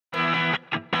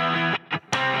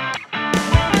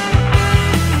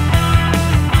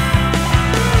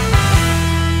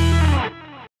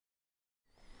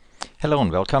Hello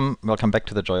and welcome. Welcome back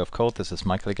to the Joy of Code. This is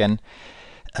Michael again.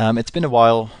 It's been a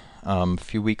while, a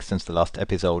few weeks since the last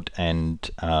episode, and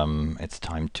it's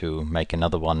time to make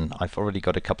another one. I've already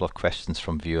got a couple of questions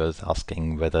from viewers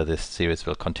asking whether this series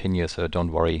will continue, so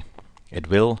don't worry, it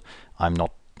will. I'm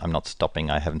not stopping.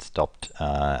 I haven't stopped.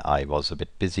 I was a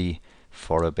bit busy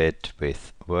for a bit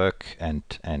with work and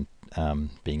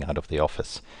being out of the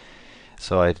office.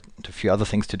 So I had a few other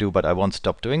things to do, but I won't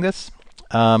stop doing this.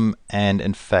 And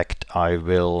in fact, I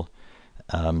will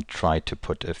try to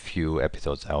put a few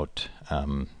episodes out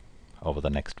over the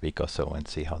next week or so and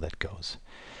see how that goes.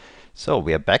 So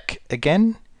we are back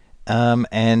again,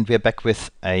 and we are back with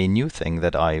a new thing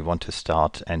that I want to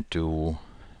start and do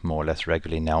more or less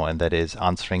regularly now, and that is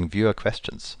answering viewer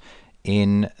questions.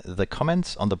 In the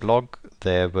comments on the blog,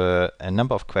 there were a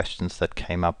number of questions that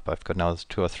came up. I've got now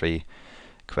 2 or 3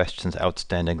 questions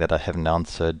outstanding that I haven't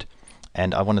answered,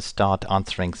 and I want to start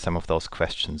answering some of those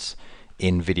questions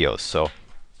in videos. So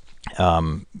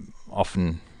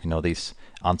often, these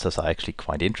answers are actually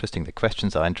quite interesting. The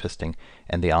questions are interesting,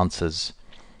 and the answers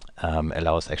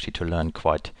allow us actually to learn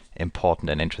quite important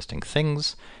and interesting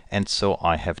things. And so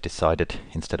I have decided,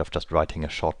 instead of just writing a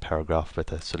short paragraph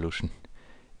with a solution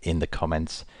in the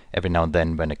comments, every now and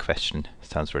then when a question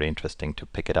sounds really interesting, to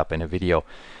pick it up in a video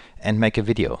and make a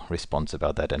video response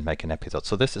about that and make an episode.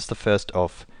 So this is the first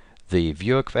of the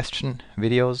viewer question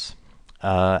videos,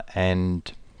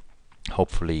 and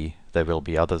hopefully there will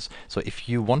be others. So if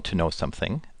you want to know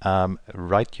something,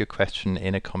 write your question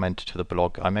in a comment to the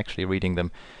blog. I'm actually reading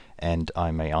them and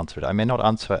I may answer it. I may not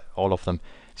answer all of them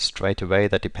straight away.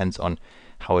 That depends on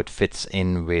how it fits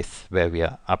in with where we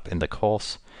are up in the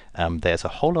course. There's a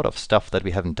whole lot of stuff that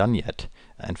we haven't done yet.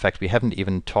 In fact, we haven't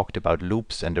even talked about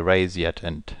loops and arrays yet,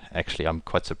 and actually I'm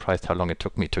quite surprised how long it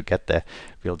took me to get there.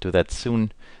 We'll do that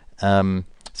soon.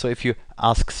 So if you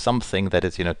ask something that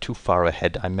is too far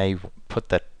ahead, I may put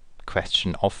that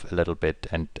question off a little bit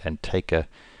and take a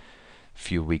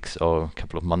few weeks or a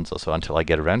couple of months or so until I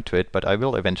get around to it, but I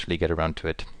will eventually get around to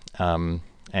it. And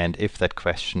if that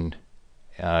question,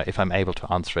 if I'm able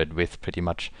to answer it with pretty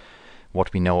much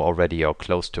what we know already or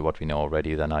close to what we know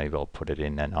already, then I will put it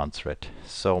in and answer it.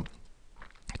 So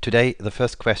today, the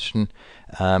first question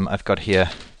I've got here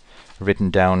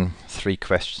written down 3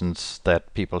 questions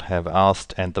that people have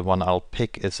asked, and the one I'll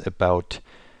pick is about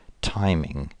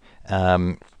timing.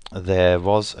 There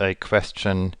was a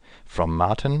question from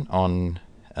Martin on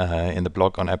in the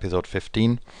blog on episode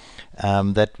 15.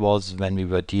 That was when we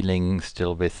were dealing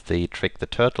still with the trick the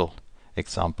turtle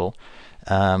example.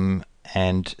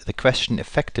 And the question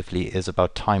effectively is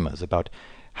about timers, about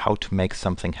how to make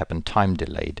something happen time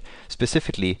delayed.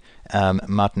 Specifically,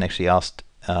 Martin actually asked,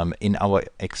 in our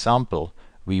example,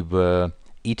 we were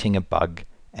eating a bug,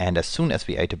 and as soon as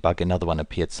we ate a bug, another one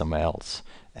appeared somewhere else.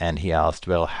 And he asked,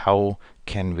 well, how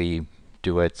can we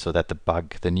do it so that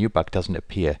the new bug doesn't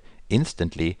appear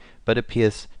instantly, but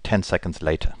appears 10 seconds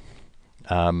later?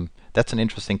 That's an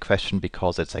interesting question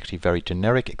because it's actually a very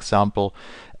generic example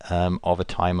of a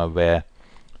timer where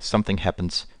something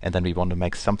happens and then we want to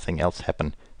make something else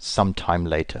happen sometime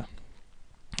later.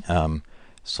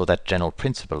 So that general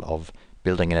principle of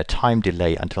building in a time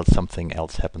delay until something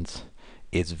else happens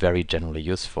is very generally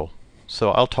useful.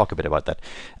 So I'll talk a bit about that.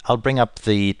 I'll bring up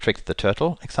the trick the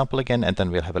turtle example again, and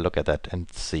then we'll have a look at that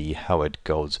and see how it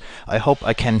goes. I hope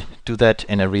I can do that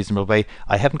in a reasonable way.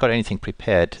 I haven't got anything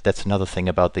prepared. That's another thing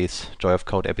about these Joy of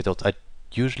Code episodes. I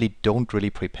usually don't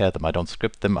really prepare them. I don't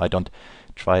script them. I don't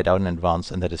try it out in advance,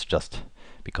 and that is just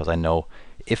because I know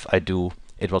if I do,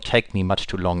 it will take me much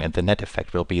too long, and the net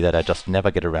effect will be that I just never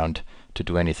get around to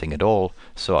do anything at all.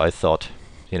 So I thought,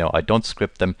 I don't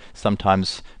script them.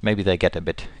 Sometimes maybe they get a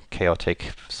bit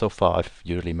chaotic. So far I've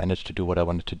usually managed to do what I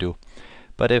wanted to do.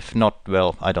 But if not,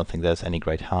 well, I don't think there's any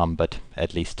great harm, but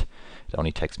at least it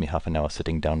only takes me half an hour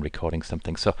sitting down recording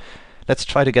something. So let's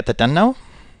try to get that done now.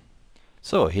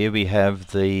 So here we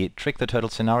have the trick the turtle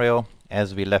scenario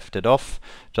as we left it off.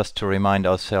 Just to remind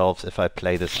ourselves, if I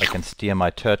play this, I can steer my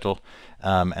turtle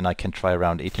and I can try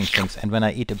around eating things. And when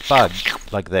I eat a bug,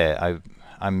 like there,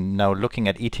 I'm now looking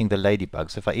at eating the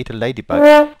ladybugs. If I eat a ladybug,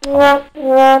 I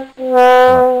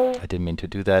didn't mean to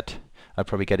do that. I'll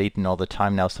probably get eaten all the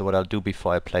time now, so what I'll do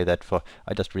before I play that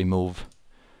I just remove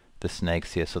the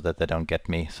snakes here so that they don't get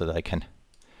me, so that I can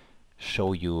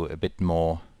show you a bit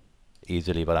more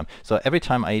easily what so every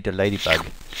time I eat a ladybug,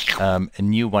 a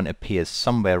new one appears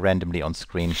somewhere randomly on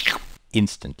screen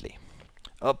instantly.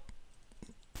 Oh,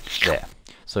 there.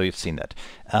 So you've seen that.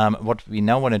 What we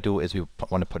now want to do is we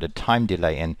want to put a time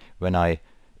delay in. When I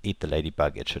eat the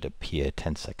ladybug, it should appear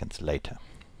 10 seconds later.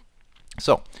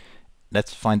 So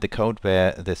let's find the code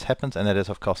where this happens, and that is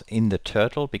of course in the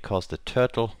turtle, because the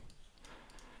turtle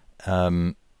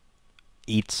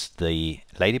eats the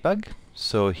ladybug.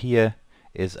 So here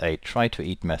is a try to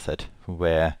eat method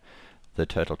where the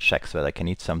turtle checks whether it can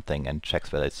eat something and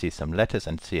checks whether it sees some lettuce,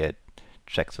 and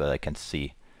checks whether it can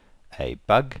see a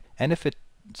bug. And if it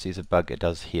sees a bug, it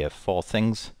does here 4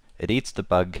 things. It eats the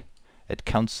bug, it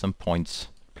counts some points,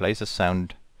 plays a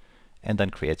sound, and then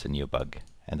creates a new bug.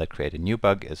 And that create a new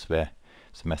bug is where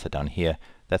the method down here,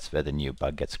 that's where the new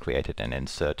bug gets created and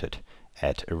inserted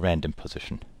at a random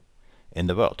position in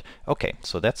the world. Okay,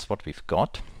 so that's what we've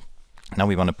got. Now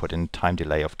we want to put in time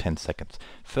delay of 10 seconds.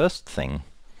 First thing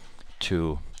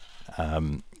to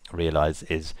realize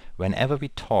is whenever we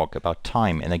talk about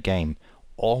time in a game,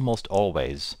 almost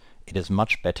always it is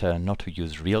much better not to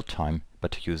use real time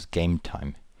but to use game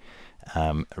time.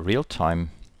 Real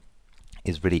time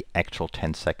is really actual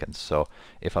 10 seconds. So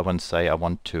if I want to say I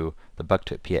want the bug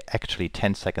to appear actually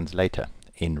 10 seconds later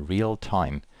in real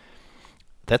time,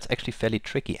 that's actually fairly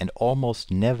tricky and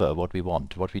almost never what we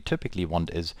want. What we typically want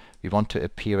is we want to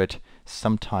appear it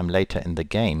sometime later in the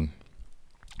game,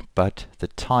 but the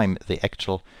time, the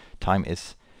actual time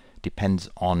depends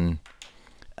on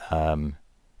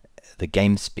the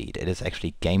game speed. It is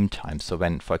actually game time. So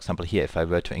when, for example, here, if I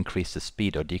were to increase the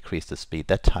speed or decrease the speed,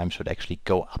 that time should actually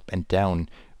go up and down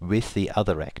with the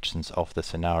other actions of the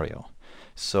scenario.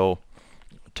 So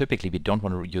typically we don't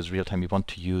want to use real time. We want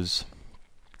to use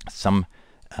some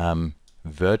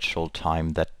virtual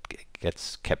time that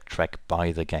gets kept track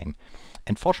by the game.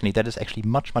 Unfortunately, that is actually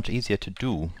much, much easier to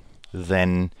do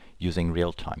than using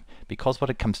real time, because what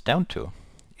it comes down to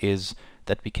is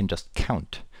that we can just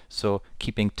count. So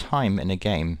keeping time in a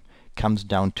game comes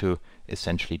down to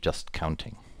essentially just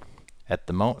counting. At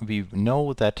the moment, we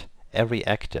know that every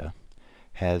actor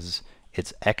has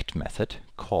its act method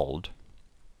called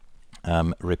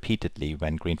repeatedly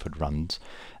when Greenfoot runs.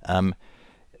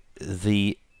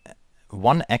 The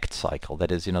one act cycle,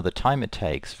 that is, the time it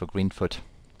takes for Greenfoot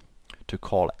to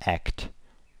call act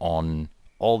on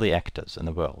all the actors in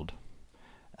the world,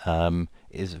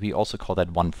 we also call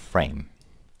that one frame.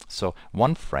 So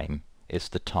one frame is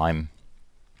the time,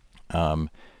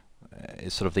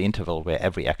 is sort of the interval where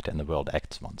every actor in the world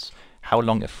acts once. How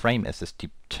long a frame is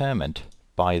determined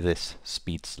by this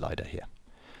speed slider here.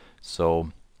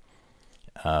 So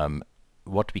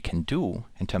what we can do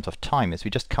in terms of time is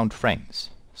we just count frames.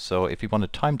 So if we want a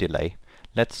time delay,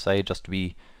 let's say just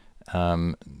we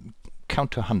count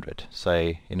to 100.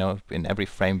 Say, in every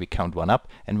frame we count 1 up,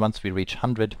 and once we reach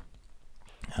 100,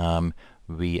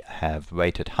 we have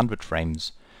waited 100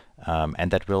 frames,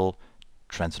 and that will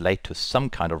translate to some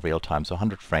kind of real time. So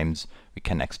 100 frames, we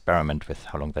can experiment with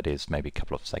how long that is, maybe a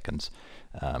couple of seconds,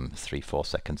 3-4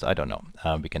 seconds, I don't know.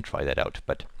 We can try that out,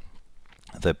 but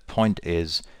the point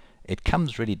is it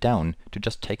comes really down to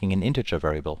just taking an integer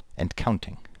variable and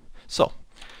counting. So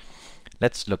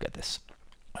let's look at this.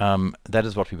 That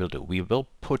is what we will do. We will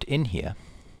put in here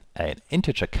an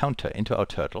integer counter into our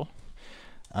turtle.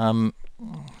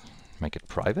 Make it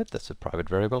private. That's a private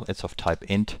variable. It's of type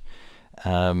int,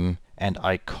 and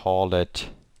I call it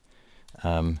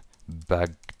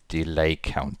bug delay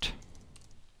count.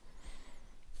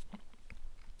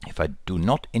 If I do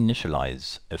not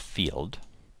initialize a field,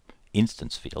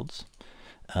 instance fields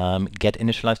get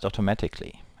initialized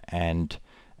automatically, and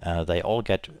they all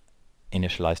get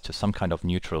initialized to some kind of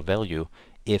neutral value.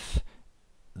 If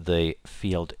the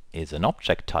field is an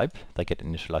object type, they get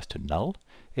initialized to null.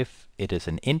 If it is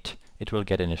an int, it will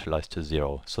get initialized to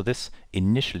 0. So this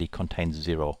initially contains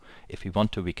 0. If we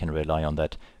want to, we can rely on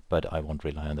that, but I won't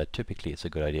rely on that. Typically, it's a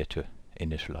good idea to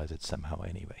initialize it somehow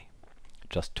anyway,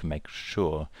 just to make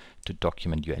sure to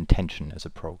document your intention as a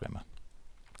programmer.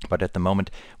 But at the moment,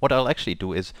 what I'll actually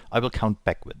do is I will count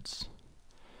backwards.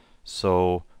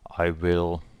 So I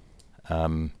will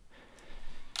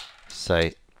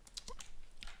say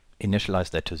initialize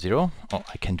that to 0, or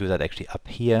I can do that actually up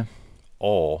here,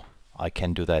 or I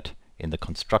can do that in the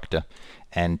constructor,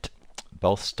 and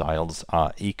both styles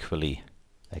are equally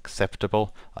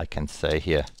acceptable. I can say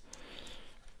here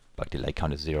bug delay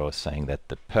count is 0, saying that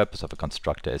the purpose of a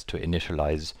constructor is to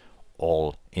initialize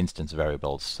all instance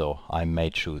variables, so I may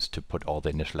choose to put all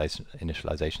the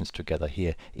initializations together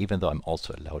here, even though I'm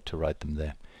also allowed to write them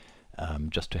there,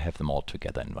 just to have them all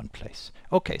together in one place.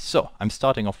 Okay, so I'm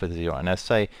starting off with 0, and I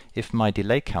say if my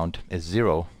delay count is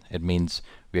 0, it means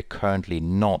we're currently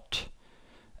not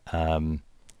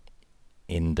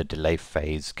in the delay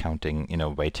phase, counting,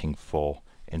 waiting for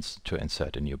to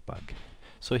insert a new bug.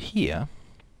 So here,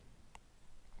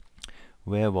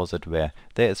 where was it? There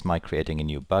is my creating a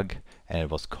new bug, and it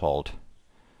was called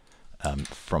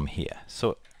from here.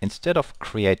 So instead of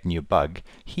create new bug,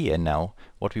 here now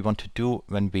what we want to do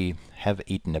when we have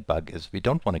eaten a bug is we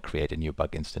don't want to create a new bug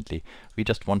instantly. We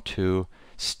just want to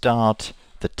start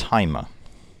the timer.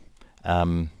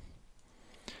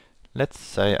 Let's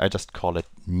say I just call it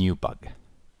new bug.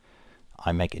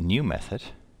 I make a new method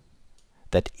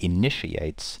that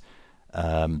initiates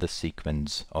the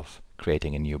sequence of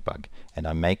creating a new bug, and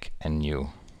I make a new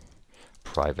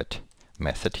private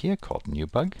method here called new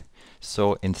bug.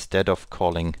 So instead of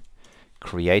calling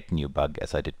create new bug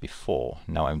as I did before,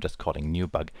 now I'm just calling new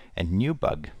bug, and new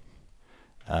bug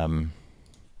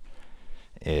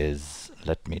is,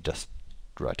 let me just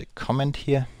write a comment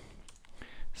here,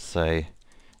 say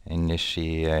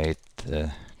initiate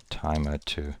the timer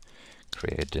to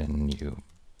create a new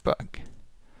bug.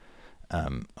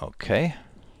 Okay,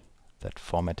 that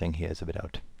formatting here is a bit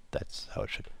out. That's how it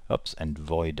should. Oops, and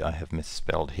void I have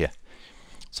misspelled here.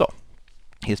 So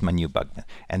here's my new bug,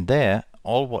 and there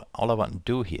all I want to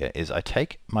do here is I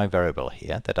take my variable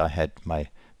here that I had my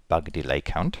bug delay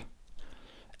count,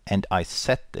 and I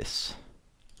set this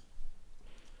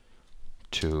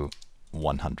to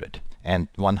 100. And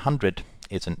 100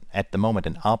 is at the moment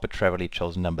an arbitrarily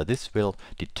chosen number. This will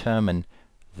determine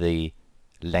the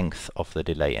length of the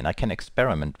delay, and I can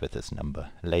experiment with this number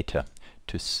later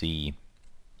to see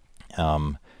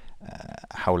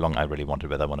how long I really want it,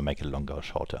 whether I want to make it longer or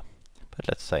shorter. But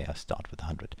let's say I start with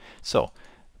 100. So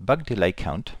bug delay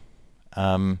count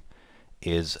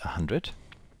is 100,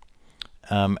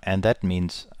 and that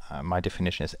means my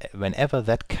definition is whenever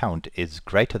that count is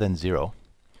greater than 0,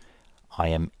 I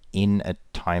am in a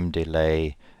time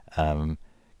delay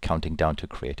counting down to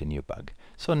create a new bug.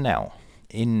 So now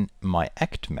in my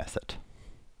act method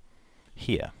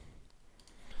here,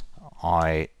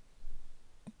 I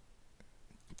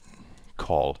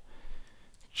call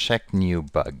check new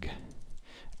bug.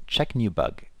 Check new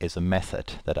bug is a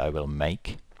method that I will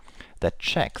make that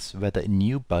checks whether a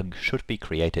new bug should be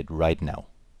created right now.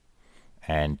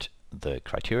 And the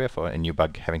criteria for a new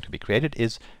bug having to be created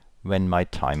is when my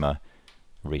timer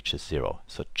reaches 0.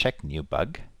 So check new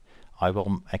bug. I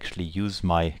will actually use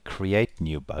my create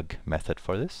new bug method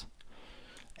for this,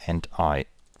 and I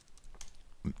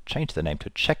change the name to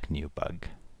check new bug,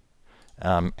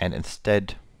 and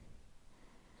instead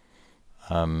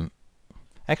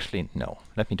actually no,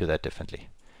 let me do that differently.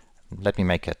 Let me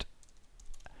make it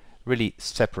really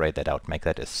separate that out, make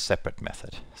that a separate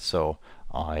method. So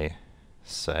I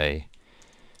say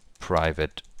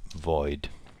private void.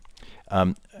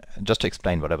 Just to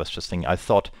explain what I was just thinking, I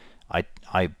thought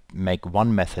I make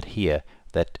one method here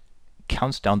that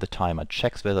counts down the timer,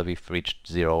 checks whether we've reached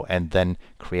 0, and then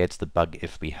creates the bug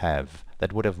if we have.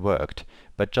 That would have worked,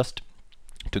 but just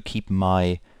to keep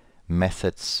my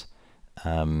methods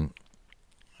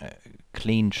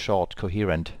clean, short,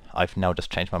 coherent, I've now just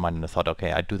changed my mind and I thought,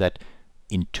 okay, I do that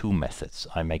in two methods.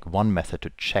 I make one method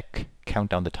to check, count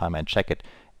down the timer and check it,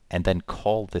 and then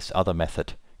call this other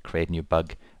method, create new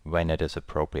bug, when it is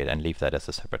appropriate, and leave that as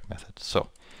a separate method. So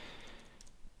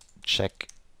check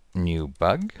new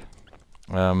bug.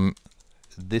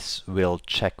 This will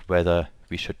check whether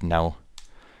we should now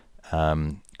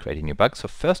create a new bug. So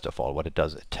first of all, what it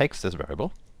does, it takes this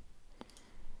variable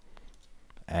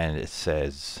and it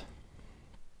says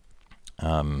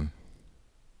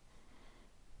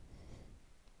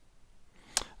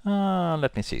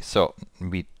let me see. So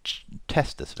we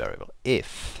test this variable.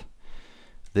 If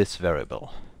this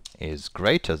variable is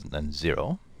greater than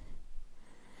 0,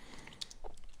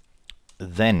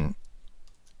 then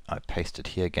I paste it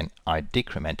here again, I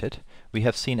decrement it. We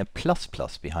have seen a plus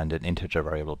plus behind an integer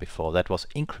variable before. That was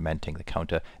incrementing the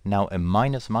counter. Now a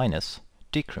minus minus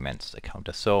decrements the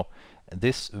counter. So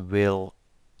this will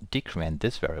decrement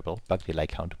this variable, bug delay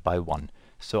count, by 1.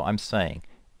 So I'm saying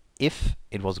if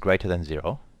it was greater than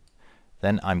 0,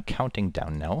 then I'm counting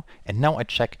down now, and now I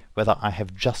check whether I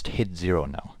have just hit 0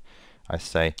 now. I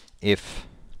say if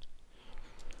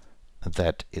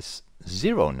that is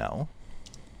 0 now,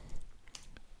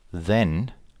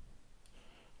 then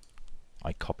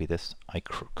I copy this, I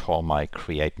call my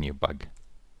create new bug,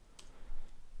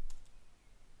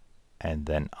 and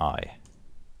then I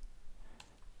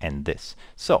end this.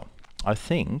 So I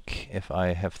think if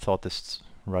I have thought this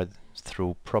right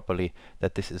through properly,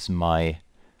 that this is my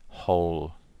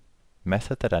whole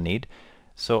method that I need.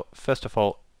 So first of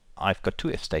all, I've got two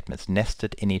if statements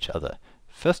nested in each other.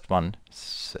 First one,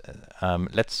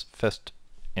 let's first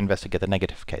investigate the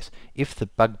negative case. If the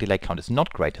bug delay count is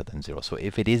not greater than 0, so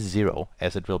if it is 0,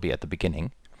 as it will be at the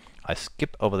beginning, I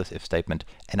skip over this if statement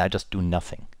and I just do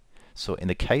nothing. So in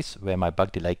the case where my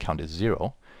bug delay count is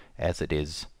 0, as it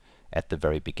is at the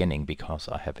very beginning because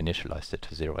I have initialized it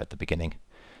to 0 at the beginning.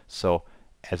 So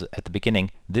at the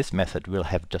beginning, this method will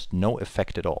have just no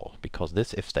effect at all because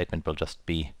this if statement will just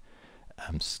be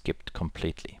skipped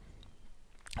completely.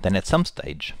 Then at some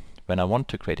stage, when I want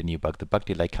to create a new bug, the bug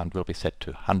delay count will be set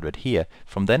to 100 here.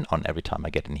 From then on, every time I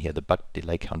get in here, the bug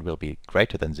delay count will be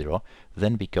greater than 0.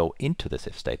 Then we go into this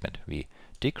if statement. We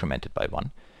decrement it by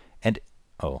 1. And,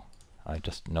 oh, I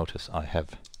just noticed I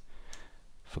have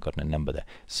forgotten a number there.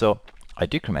 So I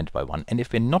decrement by 1. And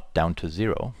if we're not down to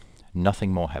 0,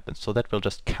 nothing more happens. So that will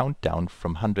just count down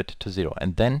from 100 to 0.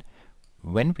 And then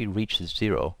when we reach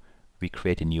 0, we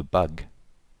create a new bug.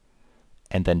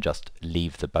 And then just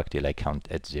leave the bug delay count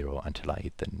at 0 until I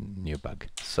hit the new bug.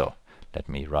 So let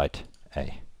me write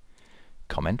a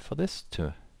comment for this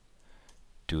to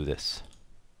do this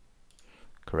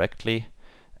correctly.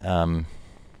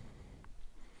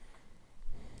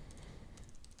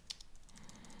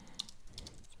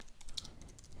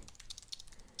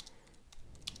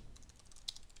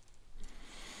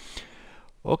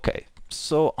 Okay,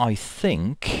 so I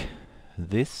think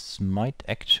this might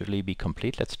actually be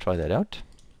complete. Let's try that out.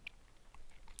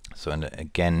 So and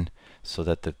again, so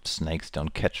that the snakes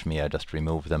don't catch me, I just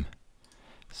remove them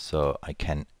so I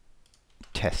can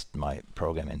test my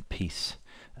program in peace.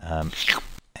 And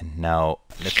now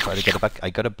let's try to get a bug. I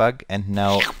got a bug and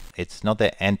now it's not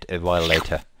there, and a while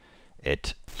later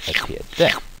it appeared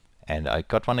there. And I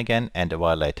got one again and a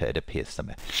while later it appears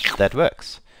somewhere. That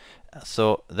works.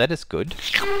 So that is good.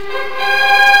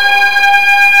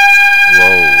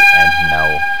 Whoa, and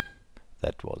now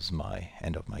that was my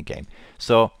end of my game.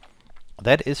 So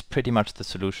that is pretty much the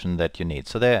solution that you need.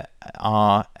 So there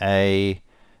are a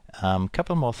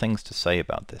couple more things to say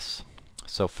about this.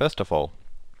 So first of all,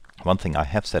 one thing I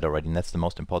have said already, and that's the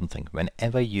most important thing.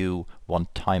 Whenever you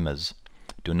want timers,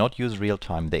 do not use real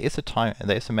time. There is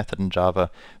a method in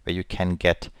Java where you can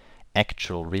get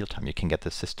actual real time. You can get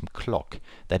the system clock.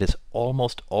 That is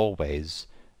almost always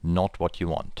not what you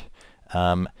want.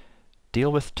 Deal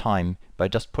with time by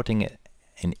just putting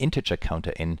an integer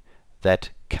counter in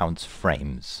that counts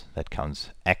frames, that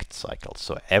counts act cycles.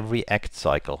 So every act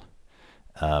cycle,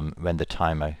 when the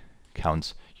timer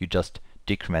counts, you just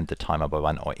decrement the timer by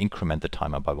 1 or increment the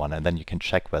timer by 1, and then you can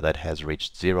check whether it has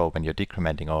reached 0 when you're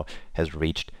decrementing or has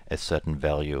reached a certain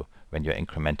value when you're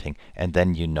incrementing, and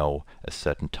then you know a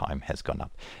certain time has gone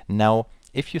up. Now,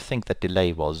 if you think that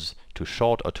delay was too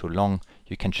short or too long,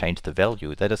 you can change the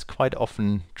value. That is quite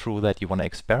often true that you want to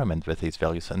experiment with these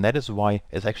values, and that is why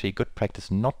it's actually a good practice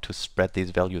not to spread these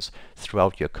values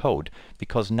throughout your code,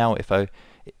 because now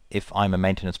if I'm a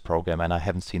maintenance program and I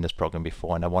haven't seen this program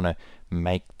before and I want to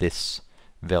make this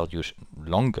value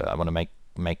longer, I want to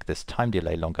make this time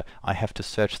delay longer, I have to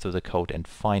search through the code and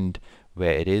find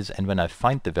where it is, and when I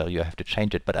find the value I have to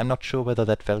change it, but I'm not sure whether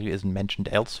that value isn't mentioned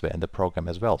elsewhere in the program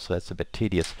as well, so that's a bit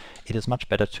tedious. It is much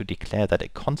better to declare that a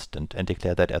constant and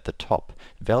declare that at the top.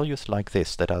 Values like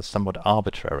this that are somewhat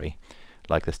arbitrary,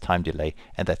 like this time delay,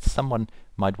 and that someone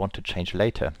might want to change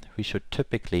later, we should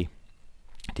typically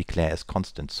declare as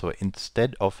constant. So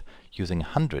instead of using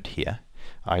 100 here,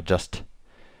 I just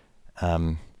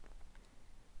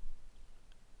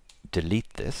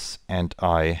delete this and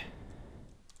I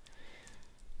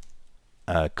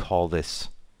call this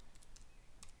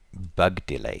bug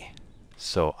delay.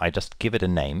 So I just give it a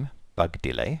name, bug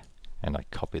delay, and I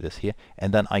copy this here,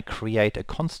 and then I create a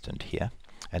constant here.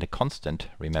 And a constant,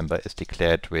 remember, is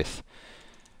declared with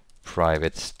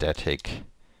private static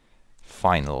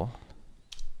final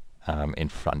in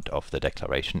front of the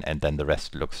declaration, and then the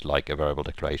rest looks like a variable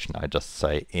declaration. I just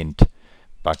say int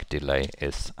bug delay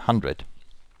is 100.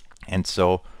 And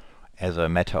so, as a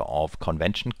matter of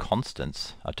convention,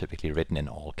 constants are typically written in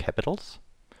all capitals,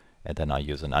 and then I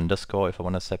use an underscore if I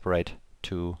want to separate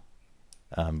two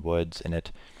words in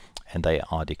it, and they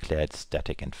are declared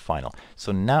static and final.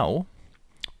 So now,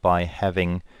 by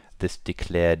having this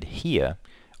declared here,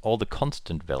 all the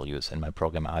constant values in my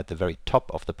program are at the very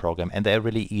top of the program, and they're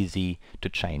really easy to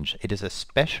change. It is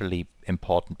especially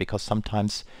important because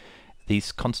sometimes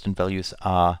these constant values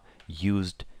are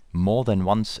used more than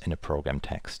once in a program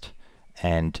text,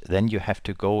 and then you have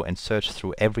to go and search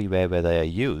through everywhere where they are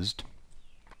used,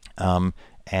 and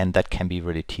that can be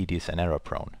really tedious and error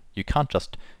prone. You can't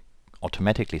just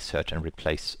automatically search and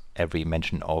replace every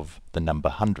mention of the number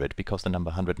 100, because the number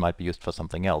 100 might be used for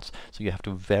something else. So you have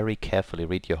to very carefully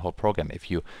read your whole program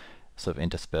if you sort of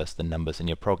intersperse the numbers in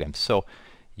your program. So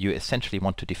you essentially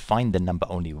want to define the number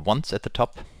only once at the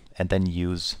top and then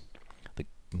use the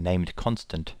named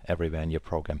constant everywhere in your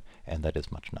program, and that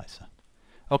is much nicer.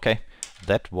 Okay,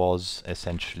 that was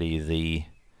essentially the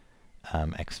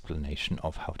explanation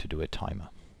of how to do a timer.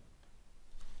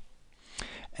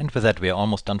 And with that, we are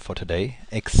almost done for today,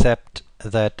 except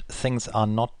that things are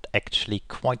not actually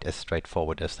quite as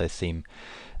straightforward as they seem.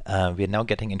 We are now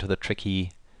getting into the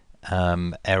tricky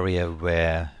area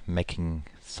where making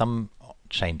some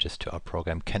changes to our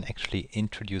program can actually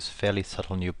introduce fairly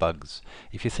subtle new bugs.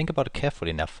 If you think about it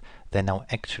carefully enough, there now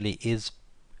actually is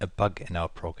a bug in our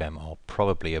program, or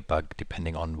probably a bug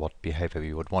depending on what behavior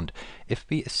we would want. If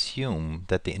we assume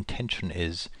that the intention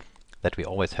is that we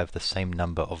always have the same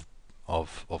number of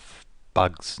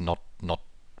bugs, not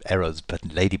errors,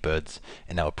 but ladybirds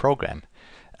in our program.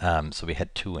 So we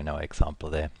had 2 in our example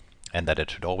there, and that it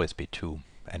should always be 2,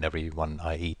 and every one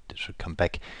I eat should come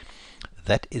back.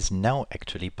 That is now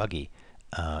actually buggy,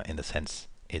 in the sense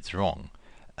it's wrong.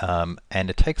 And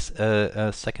it takes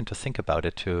a second to think about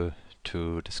it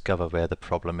to discover where the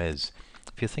problem is.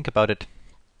 If you think about it,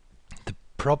 the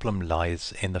problem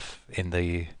lies in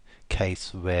the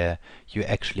case where you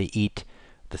actually eat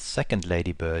the second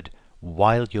ladybird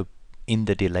while you're in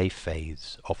the delay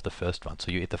phase of the first one.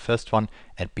 So you eat the first one,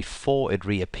 and before it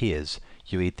reappears,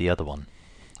 you eat the other one.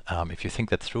 If you think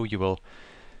that through, you will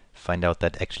find out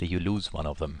that actually you lose one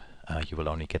of them. You will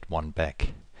only get one back.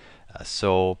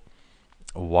 So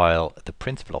while the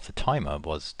principle of the timer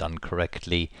was done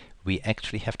correctly, we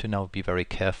actually have to now be very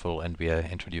careful, and we are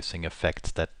introducing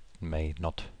effects that may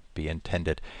not be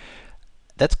intended.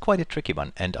 That's quite a tricky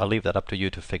one, and I'll leave that up to you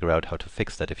to figure out how to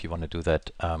fix that if you want to do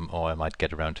that, or I might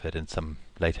get around to it in some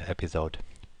later episode.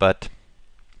 But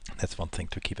that's one thing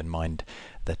to keep in mind,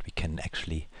 that we can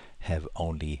actually have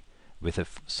only, with a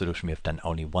solution we have done,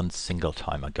 only one single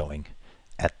timer going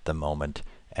at the moment,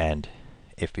 and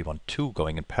if we want 2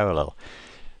 going in parallel,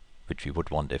 which we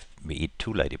would want if we eat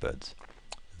 2 ladybirds,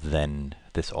 then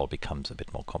this all becomes a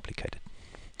bit more complicated.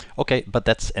 Okay, but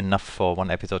that's enough for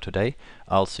one episode today.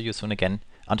 I'll see you soon again.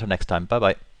 Until next time, bye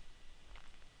bye.